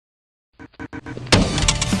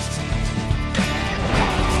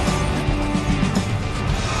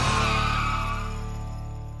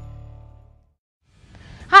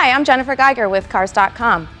Hi, I'm Jennifer Geiger with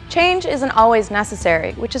Cars.com. Change isn't always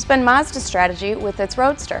necessary, which has been Mazda's strategy with its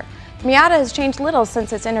Roadster. The Miata has changed little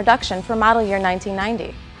since its introduction for model year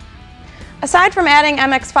 1990. Aside from adding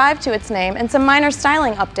MX-5 to its name and some minor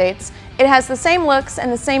styling updates, it has the same looks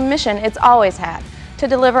and the same mission it's always had, to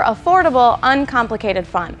deliver affordable, uncomplicated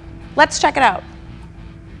fun. Let's check it out.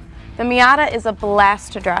 The Miata is a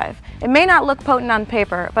blast to drive. It may not look potent on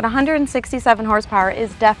paper, but 167 horsepower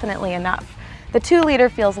is definitely enough. The 2-liter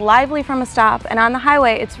feels lively from a stop, and on the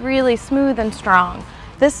highway it's really smooth and strong.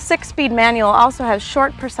 This 6-speed manual also has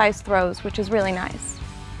short, precise throws, which is really nice.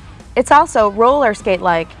 It's also roller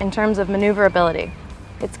skate-like in terms of maneuverability.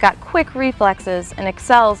 It's got quick reflexes and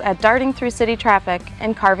excels at darting through city traffic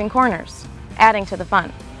and carving corners, adding to the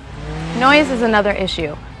fun. Noise is another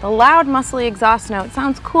issue. The loud, muscly exhaust note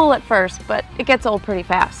sounds cool at first, but it gets old pretty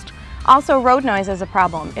fast. Also, road noise is a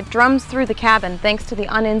problem. It drums through the cabin thanks to the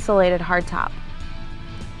uninsulated hardtop.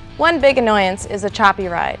 One big annoyance is a choppy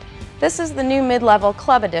ride. This is the new mid-level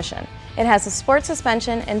Club Edition. It has a sport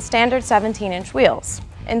suspension and standard 17-inch wheels,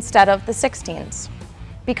 instead of the 16s.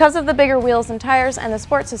 Because of the bigger wheels and tires and the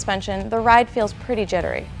sport suspension, the ride feels pretty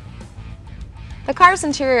jittery. The car's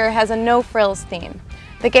interior has a no-frills theme.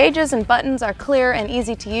 The gauges and buttons are clear and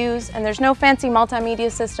easy to use, and there's no fancy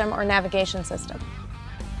multimedia system or navigation system.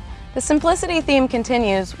 The simplicity theme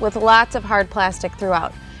continues with lots of hard plastic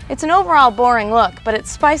throughout. It's an overall boring look, but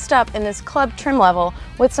it's spiced up in this club trim level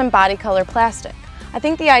with some body color plastic. I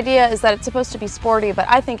think the idea is that it's supposed to be sporty, but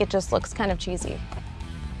I think it just looks kind of cheesy.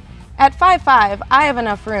 At 5'5", I have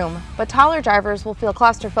enough room, but taller drivers will feel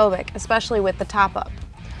claustrophobic, especially with the top up.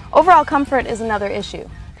 Overall comfort is another issue.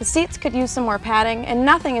 The seats could use some more padding, and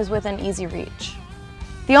nothing is within easy reach.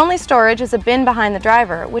 The only storage is a bin behind the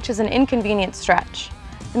driver, which is an inconvenient stretch.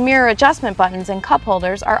 The mirror adjustment buttons and cup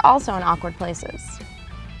holders are also in awkward places.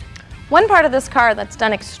 One part of this car that's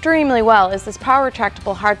done extremely well is this power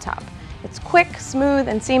retractable hardtop. It's quick, smooth,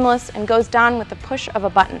 and seamless, and goes down with the push of a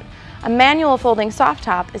button. A manual folding soft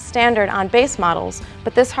top is standard on base models,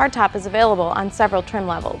 but this hardtop is available on several trim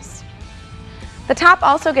levels. The top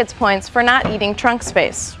also gets points for not eating trunk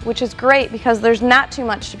space, which is great because there's not too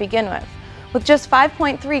much to begin with. With just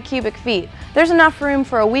 5.3 cubic feet, there's enough room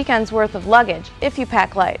for a weekend's worth of luggage if you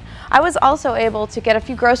pack light. I was also able to get a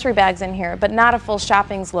few grocery bags in here, but not a full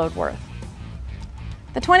shopping's load worth.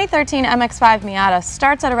 The 2013 MX-5 Miata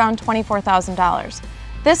starts at around $24,000.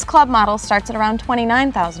 This club model starts at around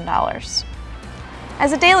 $29,000.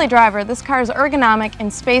 As a daily driver, this car's ergonomic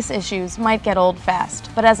and space issues might get old fast,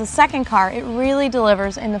 but as a second car, it really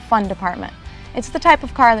delivers in the fun department. It's the type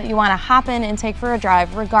of car that you want to hop in and take for a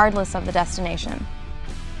drive regardless of the destination.